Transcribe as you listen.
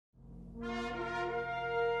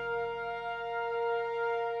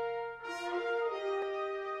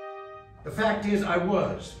The fact is, I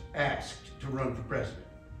was asked to run for president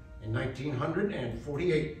in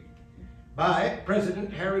 1948 by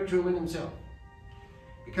President Harry Truman himself,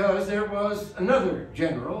 because there was another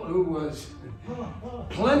general who was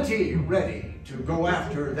plenty ready to go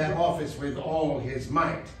after that office with all his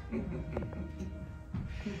might.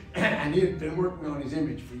 And he had been working on his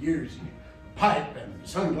image for years, pipe and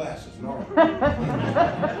sunglasses and all.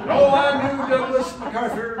 Oh, I knew Douglas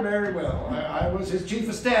MacArthur very well. I was his chief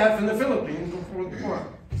of staff in the Philippines before the war.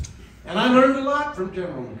 And I learned a lot from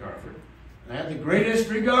General MacArthur. I had the greatest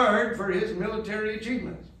regard for his military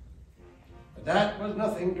achievements. But that was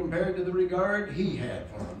nothing compared to the regard he had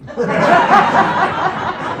for him.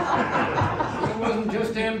 He wasn't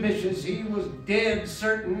just ambitious, he was dead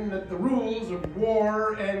certain that the rules of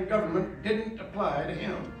war and government didn't apply to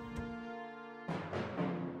him.